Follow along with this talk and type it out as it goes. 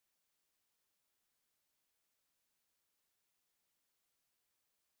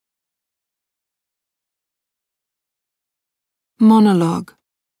Monologue.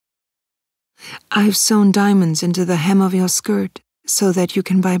 I've sewn diamonds into the hem of your skirt so that you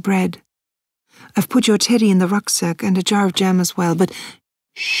can buy bread. I've put your teddy in the rucksack and a jar of jam as well, but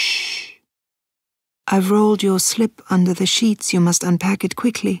shh. I've rolled your slip under the sheets. You must unpack it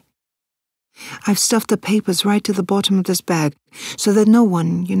quickly. I've stuffed the papers right to the bottom of this bag so that no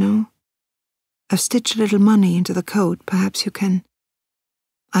one, I've stitched a little money into the coat. Perhaps you can.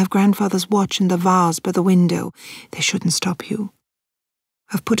 I've grandfather's watch in the vase by the window. They shouldn't stop you.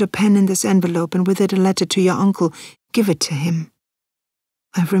 I've put a pen in this envelope and with it a letter to your uncle. Give it to him.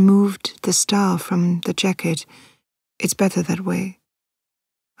 I've removed the star from the jacket. It's better that way.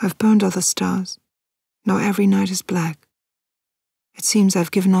 I've burned all the stars. Now every night is black. It seems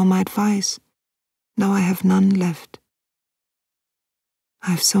I've given all my advice. Now I have none left.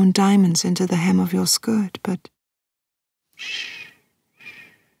 I've sewn diamonds into the hem of your skirt, but shh.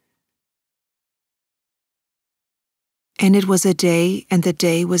 And it was a day, and the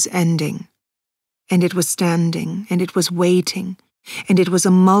day was ending. And it was standing, and it was waiting, and it was a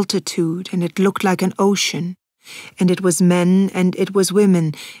multitude, and it looked like an ocean. And it was men, and it was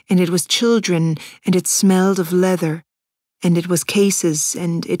women, and it was children, and it smelled of leather. And it was cases,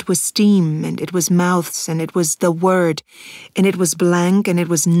 and it was steam, and it was mouths, and it was the word, and it was blank, and it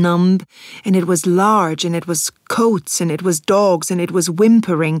was numb, and it was large, and it was coats, and it was dogs, and it was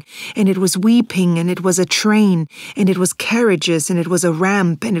whimpering, and it was weeping, and it was a train, and it was carriages, and it was a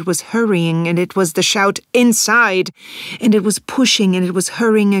ramp, and it was hurrying, and it was the shout, inside, and it was pushing, and it was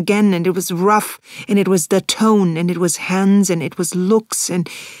hurrying again, and it was rough, and it was the tone, and it was hands, and it was looks, and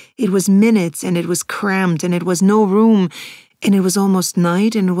it was minutes, and it was cramped, and it was no room, and it was almost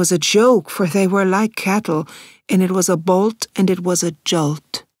night, and it was a joke, for they were like cattle, and it was a bolt, and it was a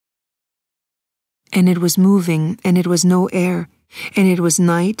jolt. And it was moving, and it was no air, and it was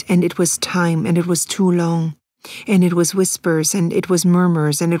night, and it was time, and it was too long. And it was whispers, and it was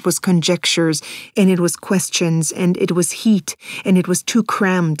murmurs, and it was conjectures, and it was questions, and it was heat, and it was too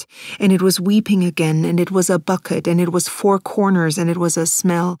crammed, and it was weeping again, and it was a bucket, and it was four corners, and it was a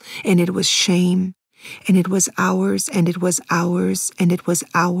smell, and it was shame, and it was hours, and it was hours, and it was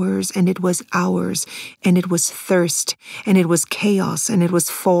hours, and it was hours, and it was thirst, and it was chaos, and it was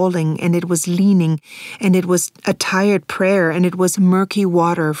falling, and it was leaning, and it was a tired prayer, and it was murky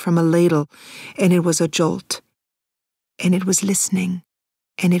water from a ladle, and it was a jolt. And it was listening,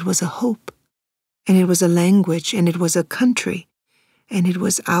 and it was a hope, and it was a language, and it was a country, and it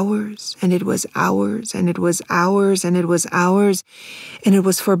was hours, and it was hours, and it was hours, and it was hours, and it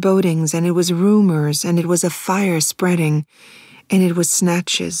was forebodings, and it was rumors, and it was a fire spreading, and it was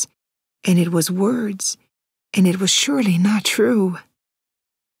snatches, and it was words, and it was surely not true,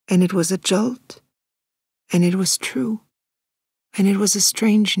 and it was a jolt, and it was true, and it was a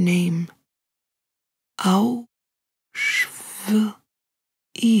strange name. Au. Schmid.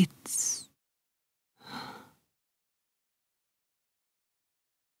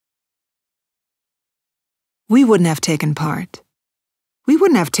 We wouldn't have taken part. We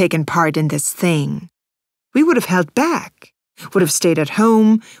wouldn't have taken part in this thing. We would have held back, would have stayed at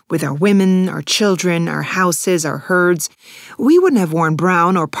home with our women, our children, our houses, our herds. We wouldn't have worn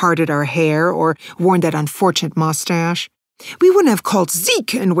brown or parted our hair or worn that unfortunate mustache. We wouldn't have called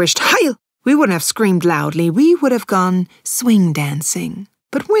Zeke and wished Heil. We wouldn't have screamed loudly. We would have gone swing dancing.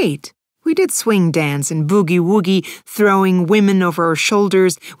 But wait, we did swing dance and boogie-woogie, throwing women over our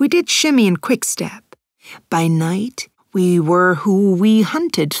shoulders. We did shimmy and quick-step. By night, we were who we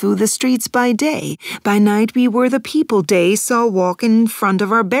hunted through the streets by day. By night, we were the people day saw walk in front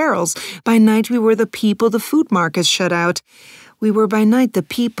of our barrels. By night, we were the people the food markets shut out. We were by night the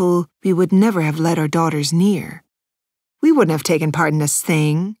people we would never have let our daughters near. We wouldn't have taken part in this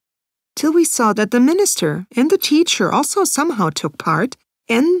thing. Till we saw that the minister and the teacher also somehow took part,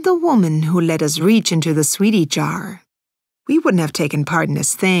 and the woman who let us reach into the sweetie jar. We wouldn't have taken part in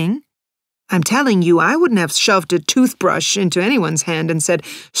this thing. I'm telling you, I wouldn't have shoved a toothbrush into anyone's hand and said,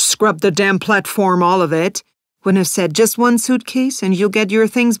 scrub the damn platform, all of it. Wouldn't have said, just one suitcase and you'll get your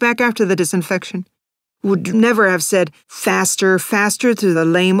things back after the disinfection. Would never have said, faster, faster to the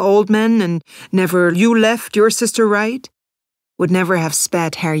lame old men, and never, you left, your sister right. Would never have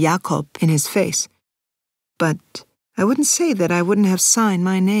spat Herr Jakob in his face. But I wouldn't say that I wouldn't have signed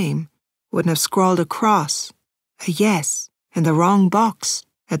my name, wouldn't have scrawled a cross, a yes, in the wrong box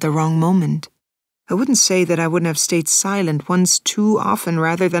at the wrong moment. I wouldn't say that I wouldn't have stayed silent once too often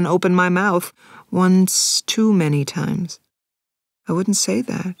rather than open my mouth once too many times. I wouldn't say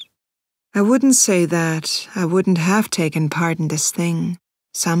that. I wouldn't say that I wouldn't have taken part in this thing,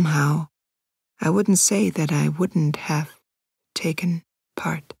 somehow. I wouldn't say that I wouldn't have taken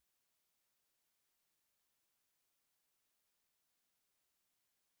part.